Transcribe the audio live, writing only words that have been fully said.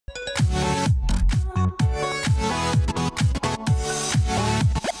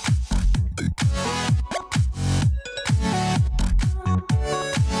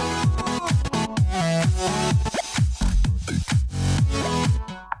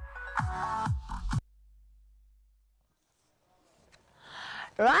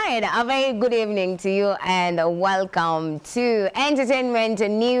Right, a very good evening to you and welcome to Entertainment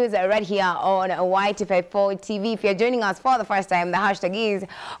News right here on Y254 TV. If you're joining us for the first time, the hashtag is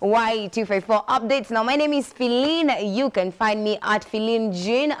Y254 Updates. Now, my name is Feline. You can find me at Feline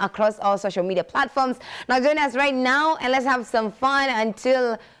Jean across all social media platforms. Now, join us right now and let's have some fun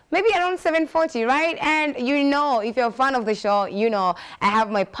until maybe around 7:40, right? And you know, if you're a fan of the show, you know, I have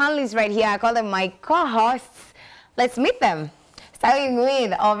my panelists right here. I call them my co-hosts. Let's meet them. Starting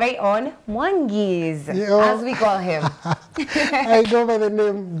with our very own Mwangis, as we call him. I go by the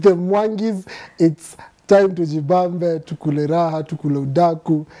name the Mwangis. It's time to jibambe, tukule raha, tukule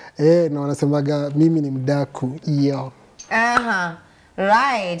udaku. Na wanasemaga mimi ni mdaku. Iyo.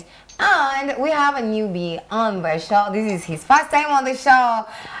 Right. And we have a newbie on the show. This is his first time on the show.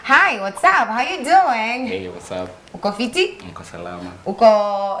 Hi, what's up? How you doing? Hey, what's up? Uko fiti? Uko salama.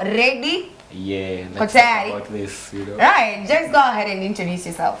 Uko ready? Yeah, let's talk about this, you know. Right, just go ahead and introduce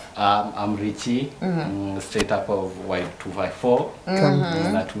yourself. I'm Richie, straight up of Y254.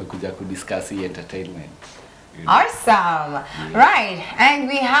 Na tumekuja kudiscuss entertainment. You know. Awesome. Yeah. Right, and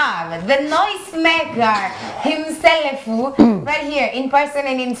we have the noise maker himself right here in person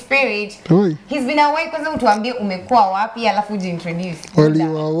and in spirit. He's been away kwanza utuambie umekuwa wapi alafu introduce.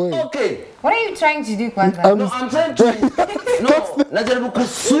 Okay. What are you trying to do kwanza? No, I'm trying to najaribu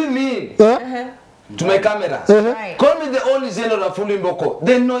kuswim to my camera. Right. Call me the only general of Fulimboko,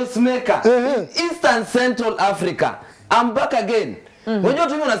 the noise maker. Eastern Central Africa. I'm back again. Unajua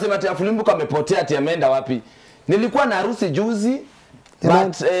tu unasema ati Fulimboko amepotea ati ameenda wapi? Nilikuwa na harusi juzi,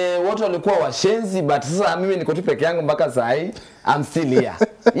 but watu walikuwa washenzi, but sasa mimi niko tu peke yangu mpaka saa hii. I'm still here.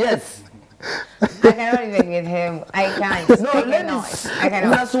 Yes. I cannot even with him. I can't. No, I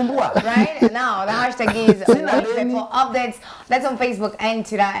cannot. Right now, the hashtag is Y254 Updates. That's on Facebook and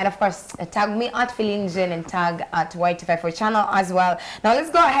Twitter, and of course, tag me at Felinjin and tag at Y254 channel as well. Now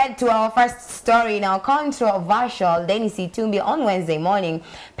let's go ahead to our first story. Now, controversial Dennis Itumbi on Wednesday morning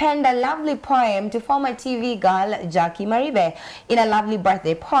penned a lovely poem to former TV girl Jackie Maribe. In a lovely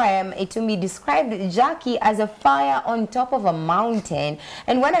birthday poem, Itumbi described Jackie as a fire on top of a mountain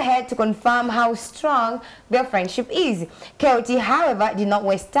and went ahead to confirm how strong their friendship is. KOT, however, did not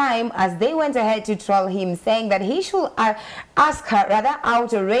waste time as they went ahead to troll him, saying that he should ask her rather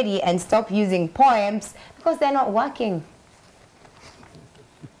out already and stop using poems because they're not working.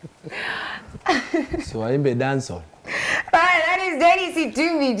 So I be dancehall. Right, that is Dennis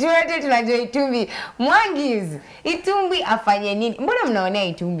Itumbi. Tuwete tunajua Itumbi. Mwangis, Itumbi afanye nini? Mbona mnaonea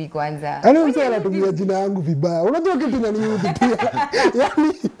Itumbi kwanza? Ani msee anatumia jina yangu vibaya. Unajua kitu inaniudhi pia.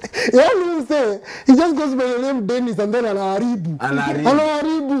 Yani msee, he just goes by the name Dennis and then anaharibu.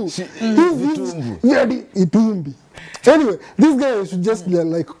 Itumbi. Anyway, this guy should just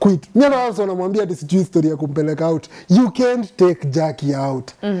like quit. Mimi also namwambia this story ya kumpeleka out. You can't take Jackie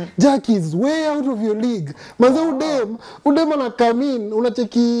out. Jackie is way out of your league. Manze udem ana come in,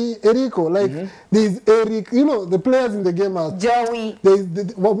 unacheki Eriko like there's Eric, you know, the players in the game are Joey.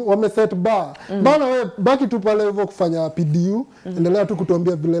 Wameset bar. Bana wewe baki tu pale hivyo kufanya PDU, endelea tu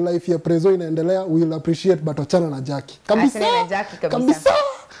kutuambia vile life ya Prezo inaendelea, we'll appreciate but achana na Jackie. Kabisa.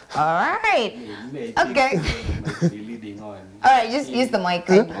 All right. Okay. Leading on. All right, just use the mic.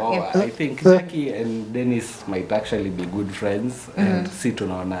 I think Jackie and Dennis might actually be good friends and sit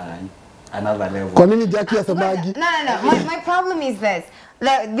on another level. Kwa nini Jackie asabagi? No. My problem is this.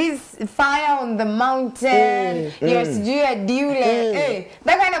 This fire on the mountain, yes,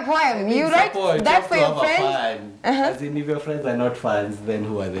 that kind of poem. You write that for your friends? As in, if your friends are not fans, then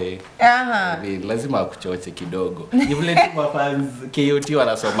who are they? I mean, lazima kuchoche kidogo. If letting my fans KOT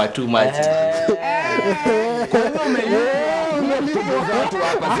wanasoma too much.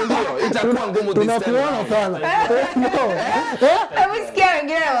 Kwa hiyo itakuwa ngumu this time. I was scared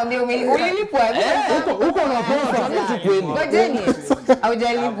ngine naambia ulilipwa. Uko na pesa kweli. Ngojeni.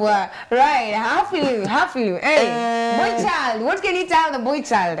 Aujalipwa. Right, half you. Hey, boy child, what can you tell the boy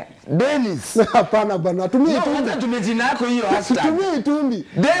child? Dennis. Hapana bana. Tumie Itumbi. Tumie jina yako hiyo hashtag. Tumie Itumbi.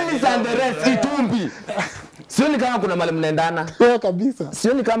 Dennis and the rest Itumbi. Sioni kama kuna mahali mnaendana. Kabisa.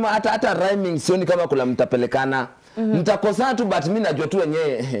 Sioni kama hata rhyming, sioni kama kuna mtapelekana. Mtakosana tu but mimi najua tu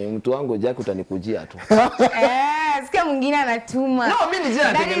wenyewe mtu wangu Jackie utanikujia tu. Sikia mwingine anatuma. No, mimi ni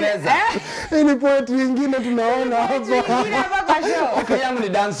jina natengeneza. Ni poetry nyingine tunaona hapa. Okay, yangu ni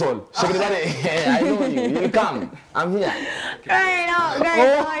dancehall. Shakiribane, I know you. You'll come. I'm here. Right now,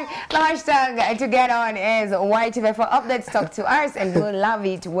 guys, the hashtag to get on is Y254 updates. Talk to us, and we'll love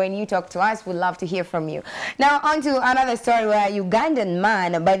it when you talk to us. We'll love to hear from you. Now, on to another story where a Ugandan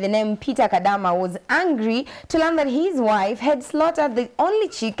man by the name Peter Kadama was angry to learn that his wife had slaughtered the only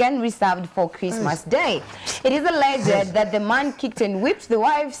chicken reserved for Christmas Day. It is alleged that the man kicked and whipped the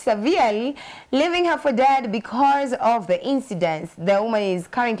wife severely, leaving her for dead because of the incidents. The woman is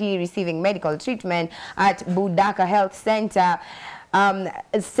currently receiving medical treatment at Budaka Health Center,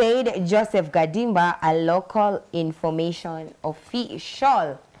 said Joseph Gadimba, a local information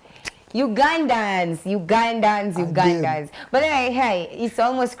official. Ugandans. But hey, it's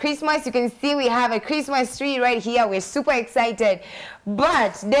almost Christmas. You can see we have a Christmas tree right here. We're super excited.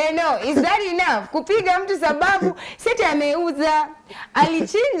 But they know, is that enough? Kupiga mtu sababu seti ameuza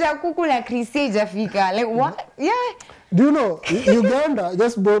alichinja kuku na Kristi jafika. Like what? Yeah. Do you know Uganda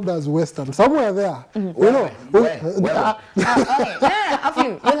just borders Western somewhere there? You know. Okay. After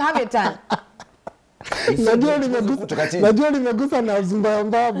you'll have your turn. Najua nimegusa na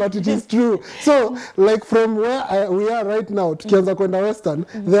mbaya, but it is true. So, like from where we are right now, tukianza kwenda Western,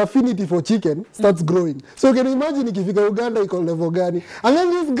 the affinity for chicken starts growing. So you can imagine ikifika Uganda iko level gani. And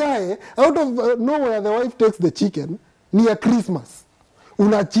then this guy, out of nowhere, the wife takes the chicken near Christmas.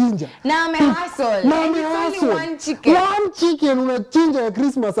 Unachinja. Na amehustle. Na amehustle. One chicken unachinja ya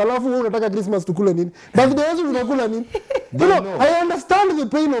Christmas, alafu wewe unataka Christmas tukule nini? Birthday yetu tunakula nini? You know, I understand the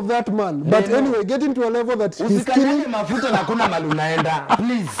pain of that man, but anyway, getting to a level that he's killing mafuta na kuna malunaenda.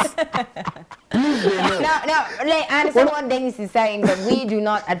 Please. Now, like, I understand what Dennis is saying, that we do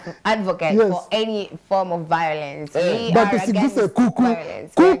not advocate for any form of violence. We but are against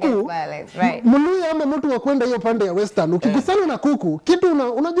violence. Kuku, right? Muluya ama mtu wa kwenda hiyo pande ya Western, ukigusana na kuku, kitu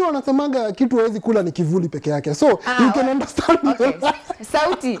unajua wanasemaga kitu hawezi kula ni kivuli peke yake. So, you can understand. Okay.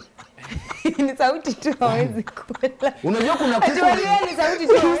 Sauti. Ni sauti tu hawezi kula. Unajua kuna kuku. Ni sauti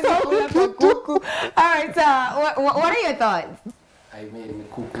tu hawezi kula kuku. All right, so what are your thoughts? I mean,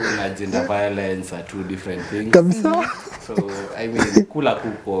 kuku and gender violence are two different things. So, I mean, kula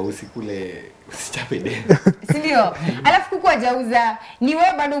kuku, usikule, usichape deni. Sindio? Alafu kuku hajauza, ni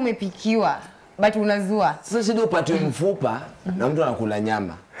wewe bado umepikiwa, but unazua. Sasa shida upate mfupa na mtu anakula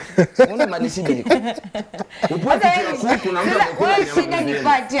nyama. Una malishi nini? Upate kuku na mtu anakula nyama. Shida ni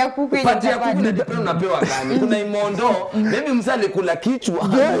pati ya kuku yenye pati ya kuku na depende unapewa gani. Kuna imondo, maybe msali kula kichwa.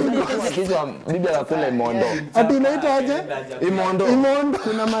 Kichwa bibi anakula imondo. Ati inaitwa aje? Imondo.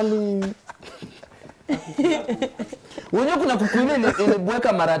 Kuna mali. Unajua kuna kuku ile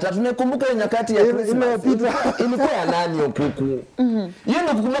ilibweka mara 3. Nakumbuka ile nyakati ya imepita. Ilikuwa ya nani hiyo kuku? Yeye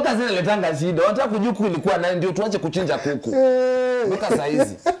ndio kukumbuka zile letanga shida. Wanataka kujua kuku ilikuwa nani ndio tuache kuchinja kuku. Mpaka saa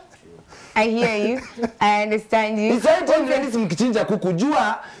hizi. I hear you. I understand you. Sasa hivi mkichinja kuku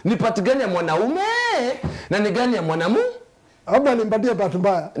jua ni pati gani ya mwanaume na ni gani ya mwanamume? Labda nimpatie pati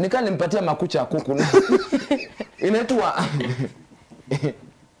mbaya. Nika nimpatia makucha ya kuku. Inaitwa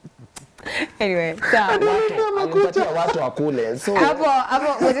anyway, so watu wakule. So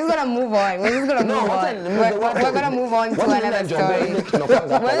we're just gonna move on. We're gonna move on to another story.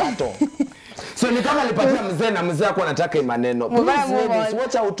 So ni kama alipatia mzee na mzee yako anataka imaneno. Please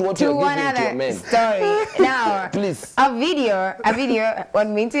watch out what you're giving to your men. Story. Now, please. A video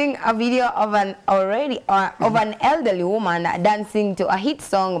of an elderly woman dancing to a hit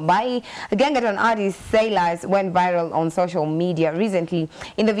song by Gengeton artist Sailors went viral on social media recently.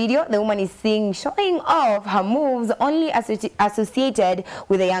 In the video, the woman is seen showing off her moves only associated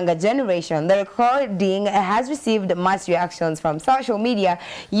with the younger generation. The recording has received much reactions from social media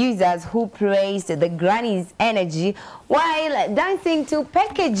users who praised the granny's energy while dancing to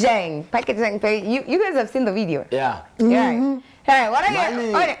packaging. You guys have seen the video? Yeah. Yeah. Hey, what are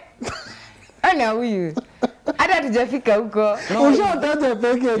you? I know you. I don't jafika huko. It's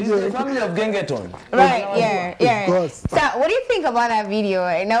the family of Gengeton. Right, yeah. So, what do you think about that video?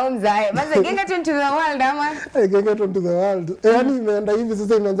 Gengeton to the world, ama? Gengeton to the world. Yani imeenda hivi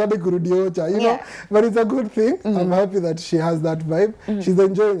sasa imeanza kurudi ocha, you know? But it's a good thing. I'm happy that she has that vibe. She's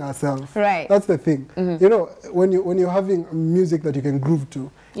enjoying herself. Right. That's the thing. You know, when you're having music that you can groove to,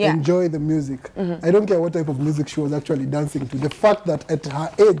 enjoy the music. I don't care what type of music she was actually dancing to. The fact that at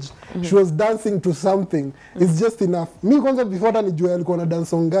her age, she was dancing to something is just enough. Me kwanza before that nijue alikuwa na dance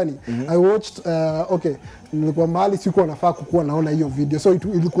song gani. I watched nilikuwa mahali sikuwa nafaa kukuwa naona hiyo video, so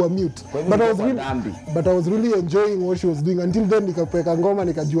ilikuwa mute. But I was really enjoying what she was doing until then nikapeka ngoma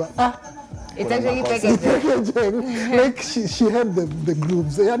nikajua it's actually packaging. Like she had the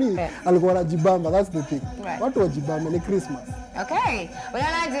grooves. Yani alikuwa anajibamba. That's the thing. Watu wajibamba ni Christmas. Okay, we're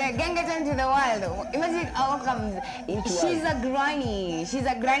gonna Gengeton to the world. Imagine how comes. She's a granny. She's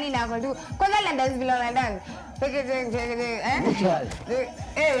a granny now. Kwanza London's below London. Packaging, eh?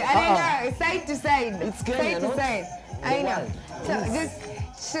 Hey, I know. Side to side. It's Kenya, side to side. I know. So just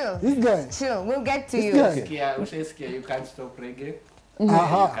chill. This guy. Chill. We'll get to you. You can't stop reggae. You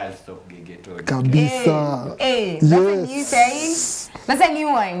can't stop gengeton. Kabisa. Hey, that's a new saying. That's a new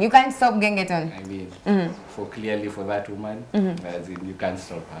one. You can't stop gengeton. I mean, for that woman, as in you can't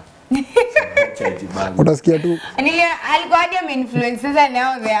stop her. Utasikia tu. Alikuwa hadi ame-influence. Sasa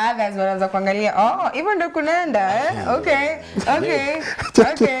now the others wanaanza kuangalia. Oh, hivyo ndo kunaenda, eh? Okay.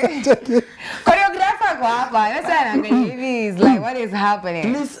 Choreographer kwa hapa. Sasa anaangalia hivi is like what is happening?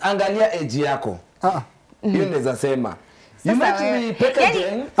 Please angalia age yako. Hiyo naweza sema. You might be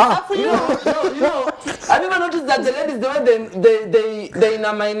packaging. You know, have you ever noticed that the ladies, the way they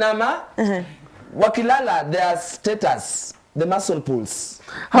inama, wakilala, their status, the muscle pulls.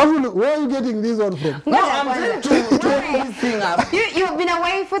 Where are you getting this one from? No, I'm trying to this thing up. You've been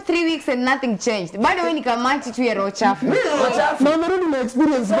away for 3 weeks and nothing changed. By the way, nikamachi tu ya roho chafu. Na merudi na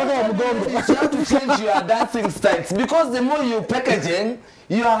experience mpaka ya mgongo. You have to change your dancing styles because the more you packaging,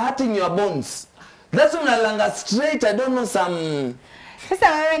 you are hurting your bones. That's when I straight. I don't know some.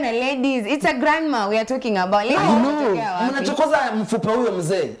 Sasa wewe na ladies, it's a grandma we are talking about. Mnachokoza mfupa huyo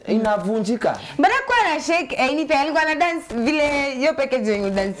mzee, inavunjika. Bana kwa na shake anything, alikuwa na dance vile hiyo packaging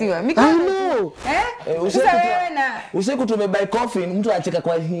udansiwa. Miko. Sasa wewe na usiku tumebuy coffee, mtu acheka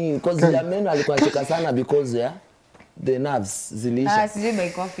kwa hii cause ya meno alikuwa acheka sana because ya the nerves zilisha. Sijui buy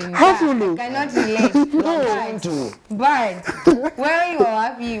coffee. Hafulu. Cannot relate. No. But where are you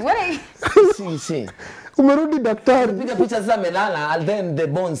happy? What are you? See. Umerudi daktari. Piga picha sasa melala and then the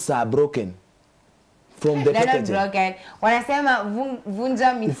bones are broken from the packaging. They're not broken. Wanasema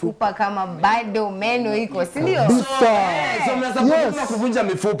vunja mifupa kama bado meno iko, si ndio? So mnasema kuvunja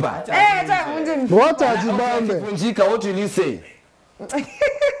mifupa. Hata vunja mifupa. What ajibambe. Kuvunjika, what will you say?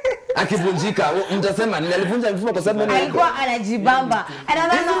 Akivunjika mtasema nilivunja mifupa kwa sababu alikuwa anajibamba.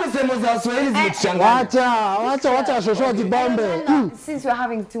 Hizo semo za Swahili zimechanganya. Wacha shosho ajibambe. Since we're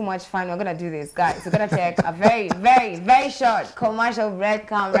having too much fun, we're going to do this, guys. We're going to take a very, very, very short commercial break.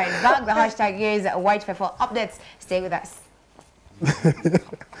 Come right back. The hashtag is Y254 updates. Stay with us.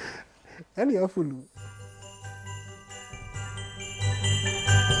 Any Hafulu.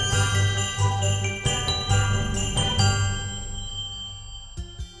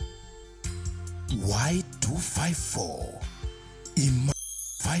 Y254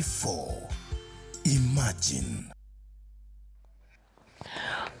 Imagine.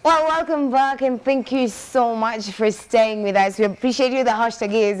 Well, welcome back and thank you so much for staying with us. We appreciate you. The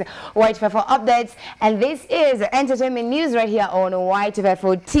hashtag is Y254 updates and this is entertainment news right here on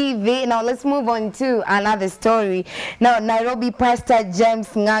Y254 TV. Now let's move on to another story. Now Nairobi pastor James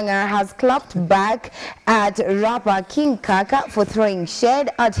Nganga has clapped back at rapper King Kaka for throwing shade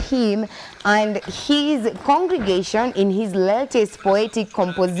at him and his congregation in his latest poetic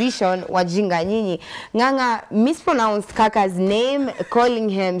composition Wajinga Nyinyi. Nganga mispronounced Kaka's name, calling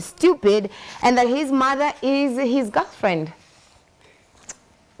him stupid, and that his mother is his girlfriend.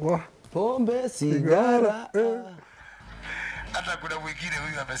 Pombe sigara. Hata kuna mwingine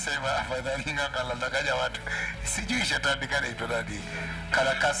huyu amesema afadhali Nganga anadanganya watu. Sijui shetani kana ito nani.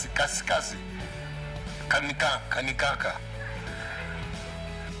 Karakasi kasi. Kanikaka.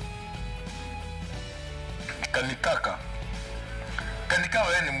 Kanika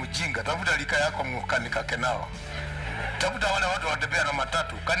wewe ni mjinga. Tafuta lika yako mkanikake nao. Tafuta wale watu watembea na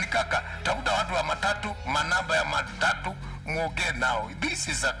matatu. Kanikaka, tafuta watu wa matatu, manamba ya matatu, muongee nao. This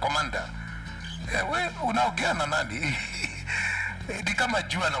is a commander. Wewe unaongea na nani? Ni kama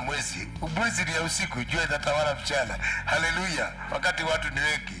jua na mwezi. Mwezi ni ya usiku, jua inatawala mchana. Haleluya. Wakati watu ni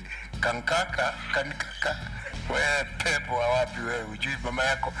wengi. Kankaka, kanikaka. Wewe pepo wa wapi wewe? Ujui mama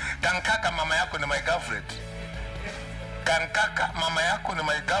yako. Kankaka mama yako ni my girlfriend. Kankaka mama yako ni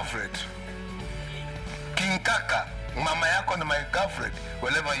my girlfriend. Kinkaka mama yako ni my girlfriend.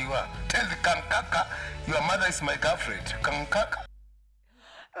 Wherever you are, tell the Kankaka your mother is my girlfriend. Kankaka.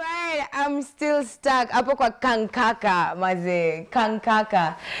 Right, I'm still stuck. Hapo kwa kankaka, maze.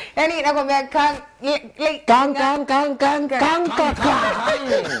 Kankaka. Yani nakwambia kankaka.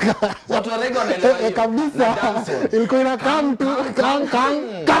 Watu wengi wanaelewa hiyo. Kabisa. Ilikuwa ina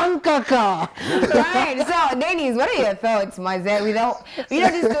kankaka. Right, so Dennis, what are your thoughts, maze? Without,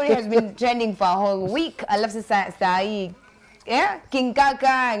 this story has been trending for a whole week. I love to say, yeah, King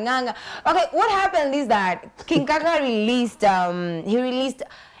Kaka, Nganga. Okay, what happened is that King Kaka released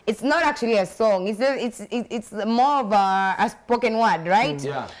it's not actually a song. It's more of a spoken word, right?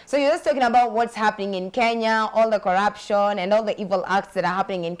 Yeah. So you're just talking about what's happening in Kenya, all the corruption and all the evil acts that are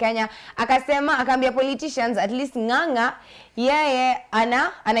happening in Kenya. Akaambia politicians, at least Nganga,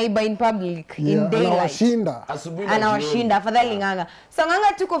 anaiba in public, in daylight. Anawashinda, afadhali Nganga. So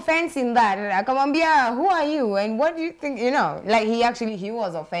Nganga took offense in that. Akamwambia, who are you and what do you think, you know? Like he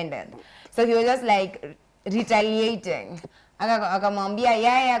was offended. So he was just like retaliating. Akamwambia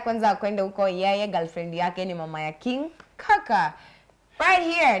yeye kwanza kwenda huko, yeye girlfriend yake ni mama ya King Kaka. Right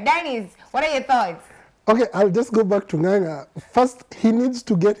here, Dennis, what are your thoughts? Okay, I'll just go back to Nganga. First, he needs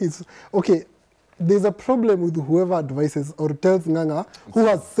to get his... Okay, there's a problem with whoever advises or tells Nganga who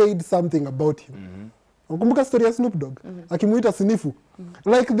has said something about him. Ukumbuka story ya Snoop Dogg akimuita sinifu.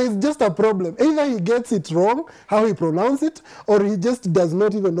 Like there's just a problem. Either he gets it wrong how he pronounce it, or he just does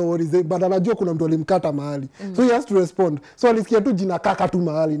not even know what he's saying, but anajua kuna mtu alimkata mahali. So he has to respond. So alisikia tu jina kaka tu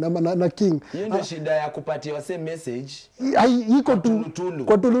mahali na King. Hiyo ndio shida ya kupatia wase message. Iko tu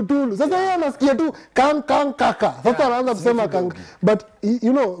kwa tulutulu. Sasa yeye anasikia tu kaka. Sasa anaanza kusema kang. But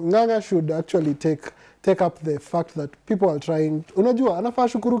you know, Nganga should actually take up the fact that people are trying. Unajua anafaa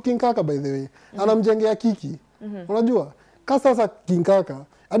shukuru King Kaka, by the way. Anamjengea kiki. Unajua sasa King Kaka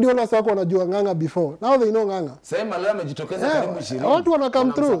hadi wale wako wanajua Nganga before, now they know Nganga. Sema leo amejitokeza karibu 20. Watu wana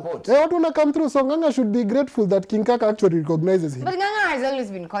come through. Watu wana come through, so Nganga should be grateful that King Kaka actually recognizes him. But Nganga has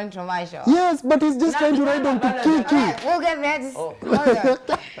always been controversial. Yes, but he's just trying to ride on to kiki. We'll get there. Just hold on.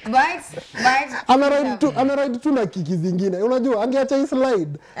 But anaride tu na kiki zingine. Unajua angeacha hii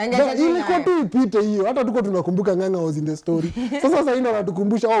slide. Ilikuwa tu ipite hiyo. Hata tuko tunakumbuka Nganga was in the story. Sasa ndio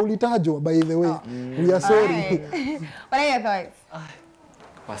anatukumbusha ulitajwa, by the way. We are sorry. What are your thoughts?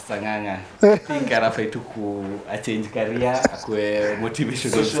 Pastor Nganga, think anafai tu a change career, akwe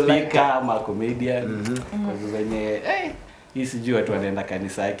motivational speaker ama comedian. Kwa hivyo wenye hii sijui watu wanaenda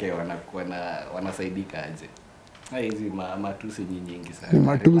kanisa yake wanasaidika aje. Hizi matusi nyingi sana. Ni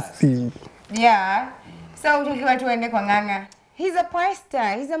matusi. Yeah. So tukiwa tuende kwa Nganga. He's a pastor.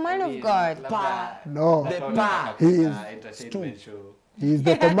 He's a man of God. No. The pa. He is entertainment show. He is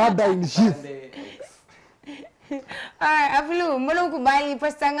the commander in chief. Aflu, mbona ukubali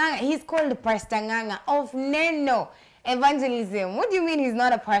Pastor Nganga? He's called Pastor Nganga of Neno Evangelism. What do you mean he's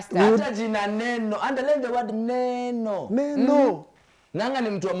not a pastor? Hata jina neno. Underline the word neno. Neno. Nganga ni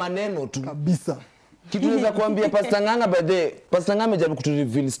mtu wa maneno tu. Kabisa. Kitu naweza kuambia Pastor Nganga, by the Pastor Nganga amejaribu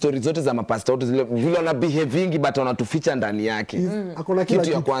kutureveal stories zote za mapastor wote zile vile wana behaving but wanatuficha ndani yake. Hakuna kila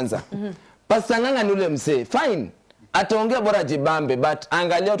kitu ya kwanza. Pastor Nganga ni ule msee. Fine. Ataongea bora jibambe, but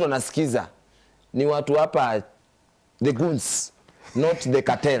angalia watu wanasikiza. Ni watu hapa the goons, not the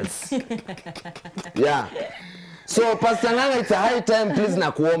cartels. Yeah. So Pastor Nganga, it's a high time please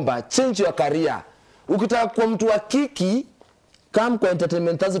na kuomba change your career. Ukitaka kuwa mtu wa kiki, come kwa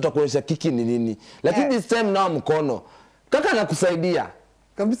entertainment tazo utakuonyesha kiki ni nini. Lakini this time nao mkono. Kaka anakusaidia.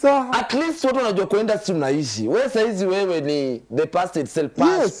 Kabisa. At least watu wanajua kwa industry unaishi. Wewe saizi wewe ni the past itself,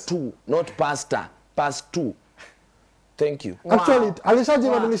 past 2, not pastor, past 2. Thank you. Actually,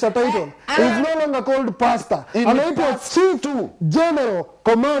 alishajibadilisha title. He's no longer called pastor. Anaitwa Chief General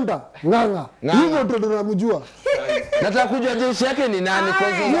Commander Nganga. Hivyo ndio tunamjua. Nataka kujua jeshi yake ni nani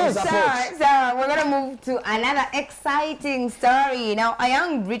kwa sababu support. So we're going to move to another exciting story. Now, a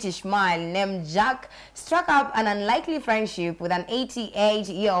young British man named Jack struck up an unlikely friendship with an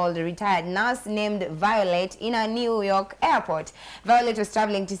 88-year-old retired nurse named Violet in a New York airport. Violet was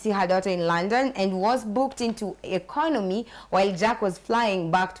traveling to see her daughter in London and was booked into economy while Jack was flying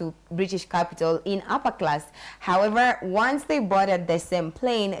back to British capital in upper class. However, once they boarded the same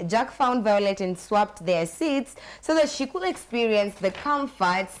plane, Jack found Violet and swapped their seats so that she could experience the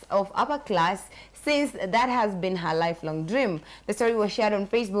comforts of upper class, since that has been her lifelong dream. The story was shared on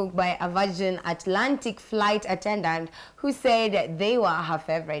Facebook by a Virgin Atlantic flight attendant who said they were her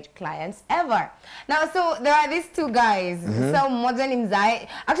favorite clients ever. Now, so there are these two guys. So modern Mzae,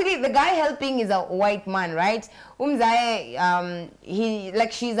 actually the guy helping is a white man, right? Mzae,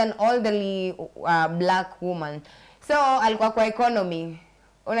 she's an elderly black woman. So alikuwa kwa economy.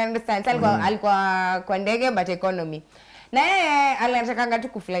 Understand? Alikuwa kwa ndege but economy. Na yeye anatakanga tu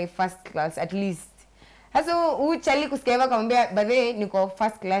kufly first class at least. Sasa uchali kusikia akamwambia baadaye niko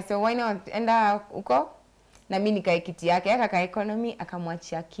first class, so why not enda uko na mimi nikae kiti yake, akaka economy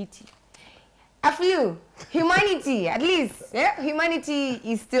akamwachia kiti. A few humanity at least, yeah, humanity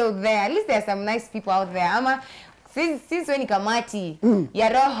is still there. At least there are some nice people out there. Ama since when kamati ya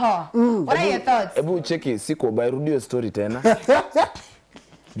roho. What are your thoughts? Ebu cheki siko bairudio story tena.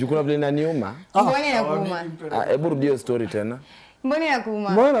 Jukuna vile inaniuma. Mbona inakuuma? Ebu rudio story tena. Mbona inakuuma?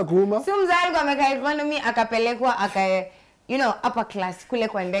 Mbona inakuuma? Si mzali kwa amekaa economy akapelekwa you know, upper class kule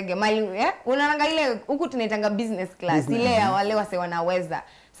kwa ndege mali unaanga ile huku tunaitanga business class ile ya wale wase wanaweza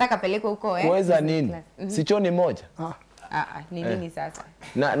saka peleko huko weza nini si choni moja ni nini sasa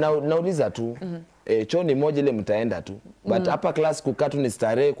nauliza tu choni moja ile mtaenda tu but upper class kukatu ni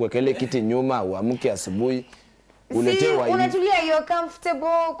starehe kuwekele kiti nyuma uamke asubuhi uletewa hivi unatulia you're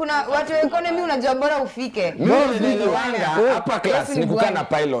comfortable kuna watu economy unajua bora ufike mimi naelewa upper class ni kukana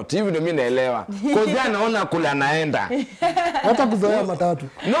pilot hivi ndio mimi naelewa cause anaona kule anaenda hata kuzoea matatu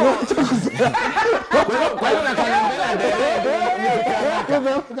no kwa hiyo nakana mbele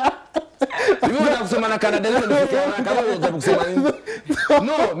hivi unakusema na Canada leo nifikia kama unataka nini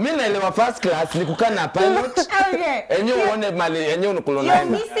no mimi naelewa first class ni kukana pilot okay enyewe uone mali enyewe unakulona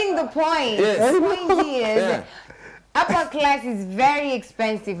you're missing the point the point is upper class is very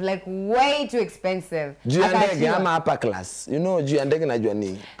expensive, like way too expensive. Juu ya ndege ama upper class. You know, juu ya ndege najua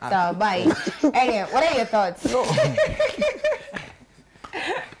ni. So, bye. Anyway, what are your thoughts?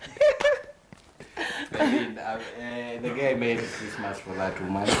 The guy made Christmas for that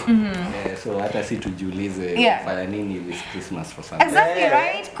woman. So hata si tujiulize fanya nini this Christmas for something. Exactly,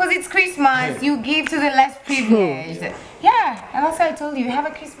 right? Because it's Christmas, you give to the less privileged. Yeah, and also I told you, you have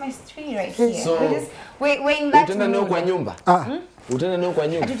a Christmas tree right here. So, we're in that utenda nayo kwa nyumba? Utenda nayo kwa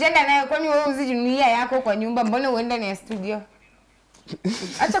nyumba? Tutenda nayo kwani wewe usijinunulia yako kwa nyumba, mbona uende na studio?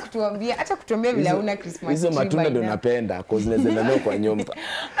 Acha kutuambia vile una Christmas tree. Hizo matunda ndio napenda cause nazenda nayo kwa nyumba.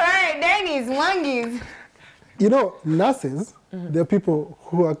 Alright, Dennis, Mwangis. You know, nurses, they're people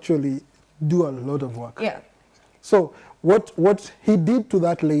who actually do a lot of work. Yeah. So what he did to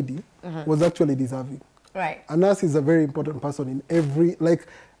that lady was actually deserving. Right. A nurse is a very important person in every, like,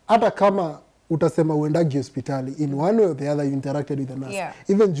 hata kama utasema uendagi hospitali, in one way or the other you interacted with a nurse. Yeah.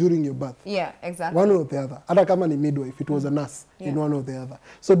 Even during your birth. Yeah, exactly. One way or the other. Hata kama ni midwife, it was a nurse in one way or the other.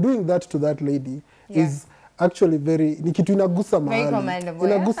 So doing that to that lady is actually very, ni kitu inagusa mahali. Very commendable.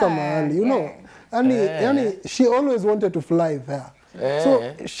 Inagusa mahali, you know. Yani, she always wanted to fly there.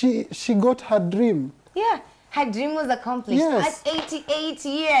 So she got her dream. Yeah, her dream was accomplished at 88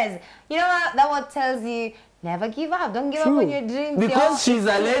 years. You know what? That what tells you, never give up. Don't give up on your dreams. Because she's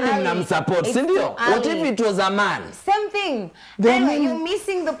a lady and support. What if it was a man? Same thing. Anyway, you're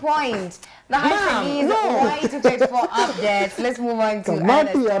missing the point. The hashtag is Y254 updates. Let's move on to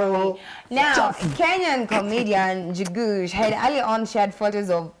another story. Now, Kenyan comedian Jugush had early on shared photos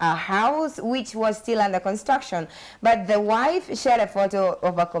of a house which was still under construction, but the wife shared a photo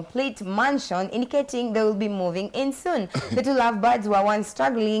of a complete mansion indicating they will be moving in soon. The two lovebirds were once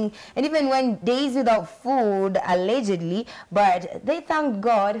struggling and even went days without food, allegedly, but they thanked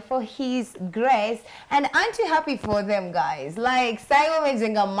God for His grace. And aren't you happy for them, guys? Like, Saiwa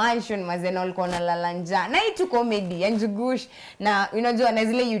mejenga mansion mazena walikuwa wanalala njaa. Na hii tu comedy ya Jugush na unajua na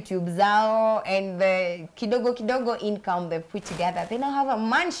zile YouTube zao and the kidogo income they've put together. They now have a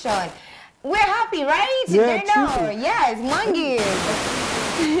mansion. We're happy, right? Yeah, yes, Mwangis.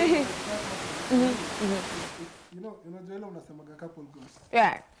 You know, unajua unasemaga couple goals.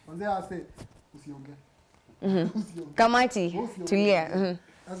 Yeah. Wanze ase usiongee. Kamati, tulia.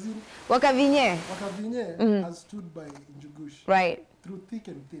 As in, Wakavinye has stood by Jugush. Right. Through thick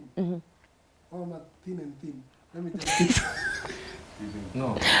and thin. Oh, my thin and thin. Let me tell you.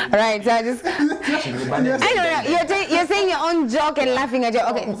 No. Right, so I just... I don't know, you're saying your own joke and laughing at your...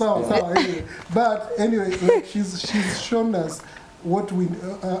 Okay. Anyway. But anyway, like, she's shown us what we...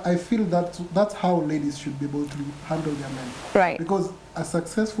 I feel that's how ladies should be able to handle their men. Right. Because a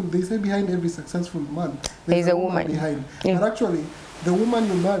successful... They say behind every successful man, there's a woman behind. Yeah. But actually, the woman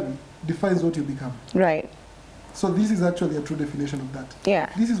you marry defines what you become. Right. So this is actually a true definition of that. Yeah.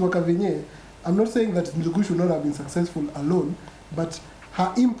 This is Wakavinye. I'm not saying that Njugu should not have been successful alone, but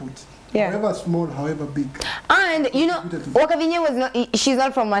her input, however small, however big. And you know, Wakavinye was not, she's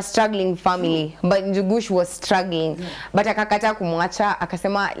not from a struggling family, but Njugush was struggling. But akakata kumwacha,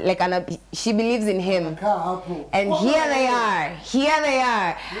 akasema, like, she believes in him. And here they are.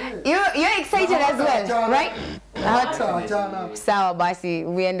 Yeah. You're excited as well, right? Sawa basi,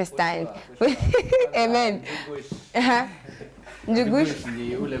 we understand. Amen. Njugush.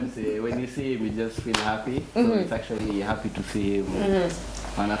 When you see him, you just feel happy. So it's actually happy to see him.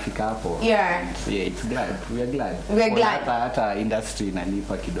 Wanafika hapo. Yeah. So yeah, it's glad. We are glad. We are glad. Hata industry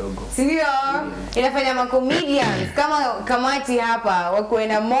inalipa kidogo. Sindio? Inafanya ma comedians kama kamati hapa wakuwe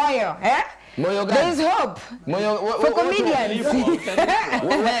na moyo, Moyo gani? There is hope. For comedians.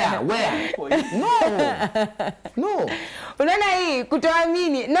 Where? No. Unaona hii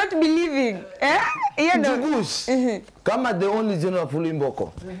kutoamini, not believing. Hiyo ndo Jugush. Kama the only general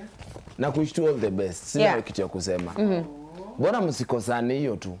Fulimboko. Na kuish to all the best. Sina kitu ya kusema. Bora msikosane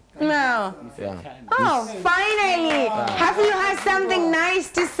hiyo tu. No. Yeah. Oh, finally! Have you had something nice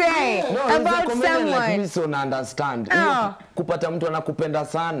to say No, he's a about comedian like someone? me, so na understand. Oh. Kupata mtu anakupenda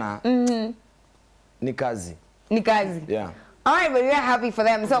sana ni kazi. Ni kazi. Yeah. All right, but we're happy for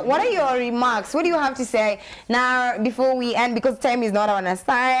them. So what are your remarks? What do you have to say now before we end? Because time is not on our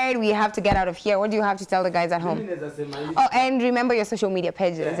side. We have to get out of here. What do you have to tell the guys at home? Oh, and remember your social media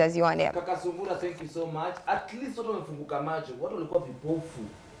pages as you want there. Kaka Sungura, thank you so much. At least watu wamefunguka macho. Watu walikuwa vipofu.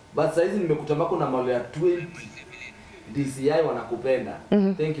 But saizi nimekutambako na malo ya 20. DCI wanakupenda.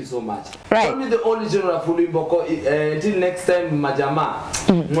 Thank you so much. Right. Tell me the original of Fulimboko. Until next time, Majama.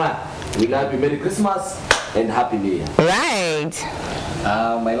 Mwah. We love you. Merry Christmas and Happy New Year. Right.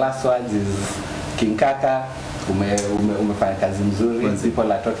 My last words is King Kaka, umefanya kazi mzuri.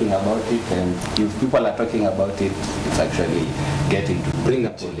 People are talking about it, and if people are talking about it, it's actually getting to Bring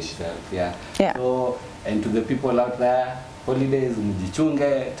up itself. Yeah. Yeah. So, and to the people out there, holidays,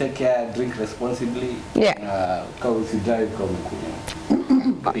 mjichunge, take care, drink responsibly. Yeah. Kama usijai kama kunywa.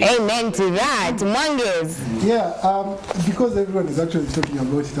 Amen to that. Manges. Yeah, because everyone is actually talking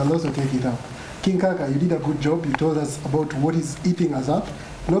about it, I'll also take it up. King Kaka, you did a good job. You told us about what is eating us up.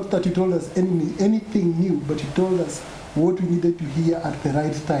 Not that you told us anything new, but you told us what we needed to hear at the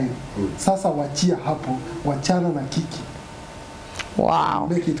right time. Sasa wachia hapo, wachana na kiki. Wow.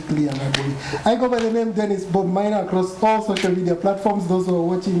 Make it clear, my boy. I go by the name Dennis Bob Minor across all social media platforms. Those who are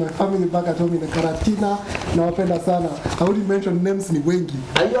watching, my family back at home in the Karatina, nawapenda sana. I wouldn't mention names ni wengi.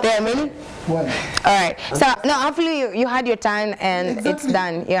 Yeah, many? Why? All right. So, no, hopefully you had your time and Exactly. it's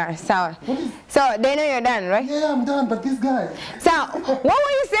done. Yeah, so they know you're done, right? Yeah, I'm done, but this guy. So, what were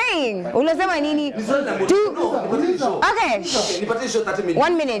you saying? Unasema nini? Okay. Nipatie show 30 minutes.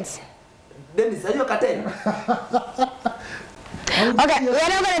 1 minute. Dennis, are you a Okay, we're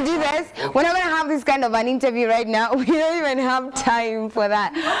not going to do this. We're not going to have this kind of an interview right now. We don't even have time for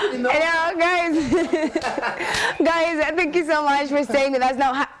that. Guys, thank you so much for staying with us.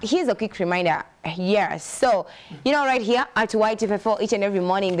 Now, here's a quick reminder. Yeah, so, you know, right here at Y254 each and every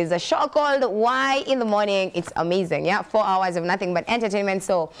morning, there's a show called Y in the Morning. It's amazing, yeah? 4 hours of nothing but entertainment.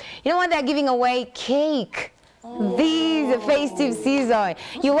 So, you know what? They're giving away cake. This festive season.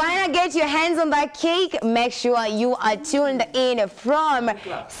 You want to get your hands on that cake? Make sure you are tuned in from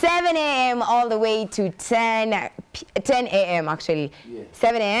 7 a.m. all the way to 10 a.m. actually.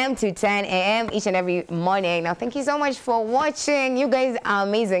 7 a.m. to 10 a.m. each and every morning. Now, thank you so much for watching. You guys are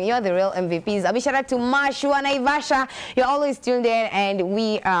amazing. You're the real MVPs. A big shout out to Mashua Naivasha. You're always tuned in, and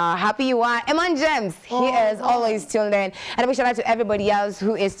we are happy you are. Eman James, he is always tuned in. And a big shout out to everybody else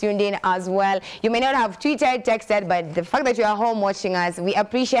who is tuned in as well. You may not have tweeted, texted, but the fact that you are home watching us, we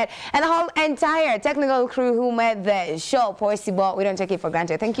appreciate. And the whole entire technical crew who made the show possible, we don't take it for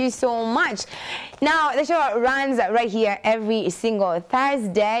granted. Thank you so much. Now, the show runs right here every single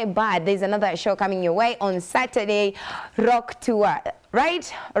Thursday, but there's another show coming your way on Saturday, Rock Tour.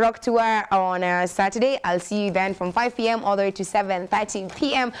 Right? Rock Tour on Saturday. I'll see you then from 5 p.m. all the way to 7:30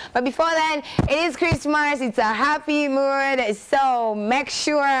 p.m. But before then, it is Christmas. It's a happy mood. So make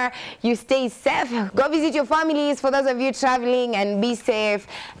sure you stay safe. Go visit your families for those of you traveling, and be safe.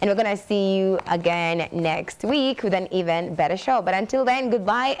 And we're going to see you again next week with an even better show. But until then,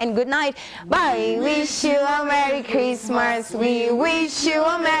 goodbye and good night. Bye. We wish you a Merry Christmas. We wish you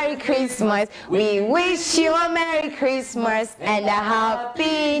a Merry Christmas. We wish you a Merry Christmas and a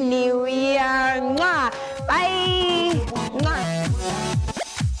Happy